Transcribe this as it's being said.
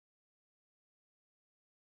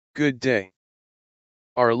Good day.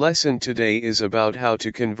 Our lesson today is about how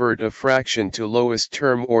to convert a fraction to lowest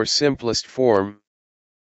term or simplest form.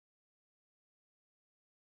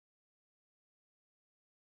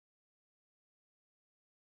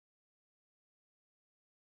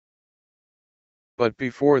 But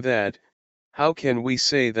before that, how can we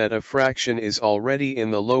say that a fraction is already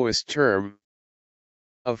in the lowest term?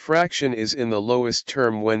 A fraction is in the lowest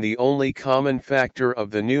term when the only common factor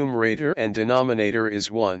of the numerator and denominator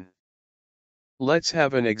is 1. Let's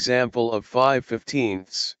have an example of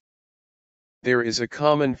 5/15. There is a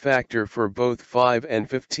common factor for both 5 and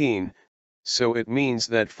 15, so it means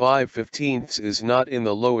that 5/15 is not in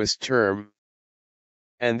the lowest term.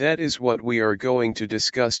 And that is what we are going to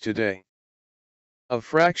discuss today. A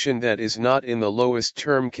fraction that is not in the lowest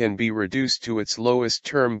term can be reduced to its lowest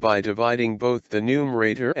term by dividing both the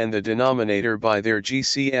numerator and the denominator by their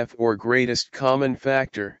GCF or greatest common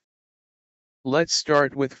factor. Let's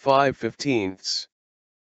start with 5/15.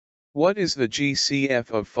 What is the GCF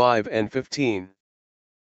of 5 and 15?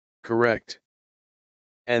 Correct.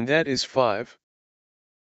 And that is 5.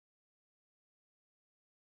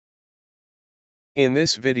 In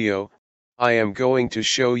this video, I am going to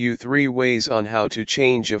show you 3 ways on how to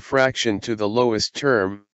change a fraction to the lowest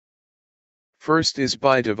term. First is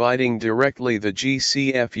by dividing directly the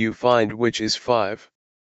GCF you find, which is 5.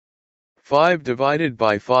 5 divided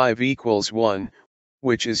by 5 equals 1,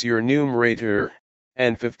 which is your numerator,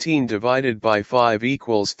 and 15 divided by 5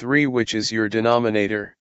 equals 3, which is your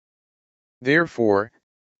denominator. Therefore,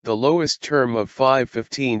 the lowest term of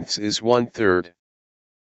 5/15 is 1/3.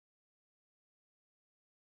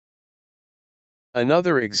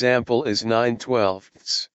 Another example is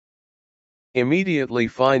 9/12. Immediately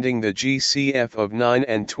finding the GCF of 9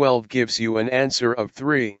 and 12 gives you an answer of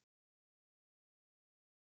 3.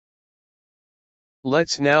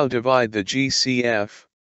 Let's now divide the GCF.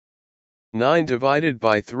 9 divided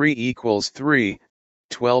by 3 equals 3,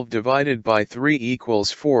 12 divided by 3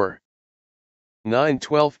 equals 4.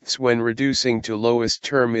 9/12 when reducing to lowest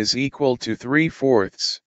term is equal to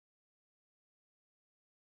 3/4.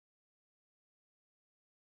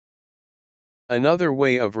 Another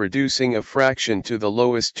way of reducing a fraction to the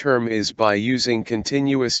lowest term is by using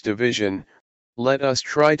continuous division. Let us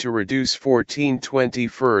try to reduce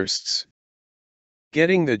 14/21.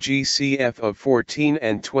 Getting the GCF of 14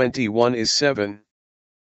 and 21 is 7.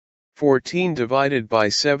 14 divided by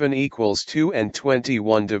 7 equals 2 and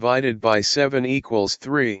 21 divided by 7 equals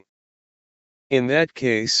 3. In that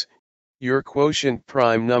case, your quotient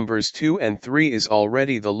prime numbers 2 and 3 is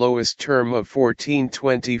already the lowest term of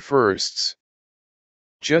 14/21.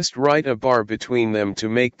 Just write a bar between them to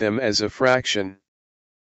make them as a fraction.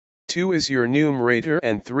 2 is your numerator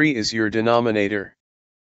and 3 is your denominator.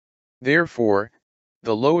 Therefore,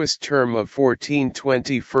 the lowest term of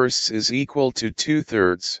 14/21 is equal to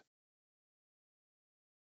 2/3.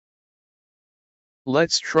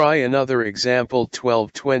 Let's try another example,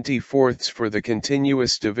 12/24 for the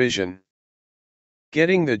continuous division.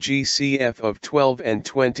 Getting the GCF of 12 and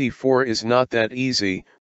 24 is not that easy,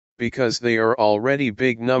 because they are already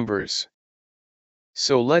big numbers.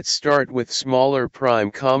 So let's start with smaller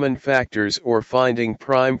prime common factors, or finding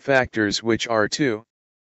prime factors, which are 2.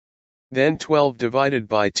 Then 12 divided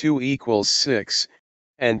by 2 equals 6,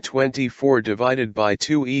 and 24 divided by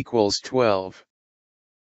 2 equals 12.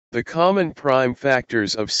 The common prime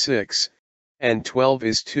factors of 6 and 12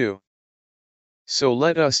 is 2. So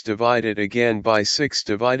let us divide it again by 6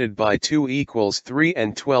 divided by 2 equals 3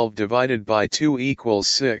 and 12 divided by 2 equals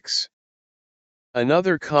 6.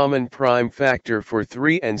 Another common prime factor for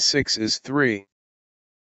 3 and 6 is 3.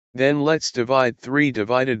 Then let's divide 3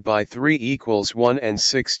 divided by 3 equals 1 and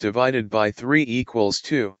 6 divided by 3 equals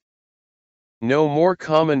 2. No more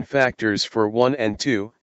common factors for 1 and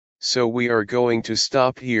 2, so we are going to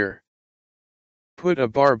stop here. Put a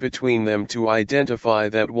bar between them to identify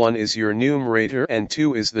that 1 is your numerator and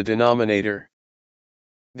 2 is the denominator.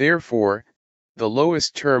 Therefore, the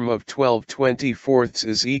lowest term of 12/24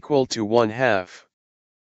 is equal to 1/2.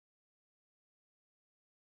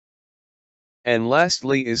 And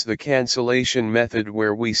lastly is the cancellation method,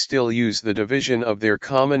 where we still use the division of their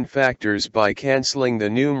common factors by cancelling the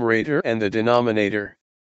numerator and the denominator.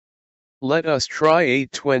 Let us try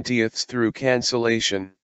 8/20 through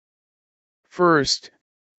cancellation. First,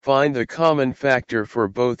 find the common factor for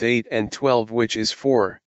both 8 and 12, which is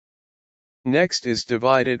 4. Next is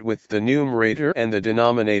divide it with the numerator and the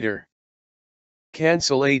denominator.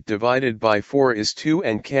 Cancel 8 divided by 4 is 2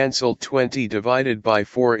 and cancel 20 divided by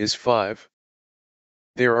 4 is 5.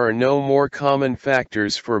 There are no more common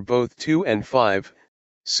factors for both 2 and 5,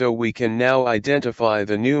 so we can now identify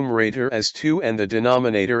the numerator as 2 and the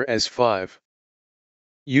denominator as 5.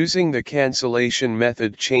 Using the cancellation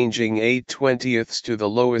method, changing 8/20 to the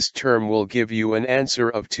lowest term will give you an answer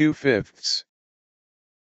of 2/5.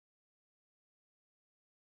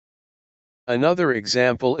 Another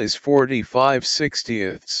example is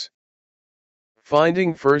 45/60.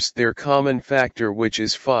 Finding first their common factor, which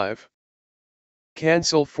is 5.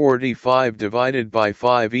 Cancel 45 divided by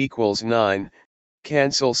 5 equals 9,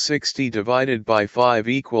 cancel 60 divided by 5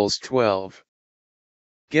 equals 12.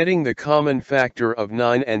 Getting the common factor of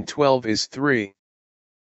 9 and 12 is 3.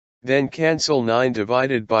 Then cancel 9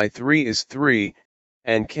 divided by 3 is 3,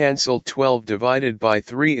 and cancel 12 divided by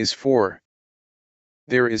 3 is 4.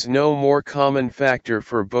 There is no more common factor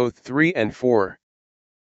for both 3 and 4.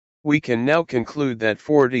 We can now conclude that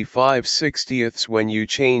 45/60 when you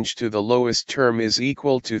change to the lowest term is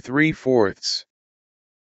equal to 3/4.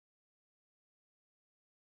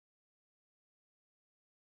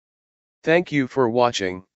 Thank you for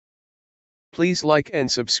watching. Please like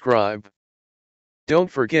and subscribe.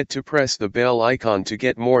 Don't forget to press the bell icon to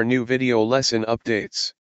get more new video lesson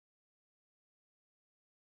updates.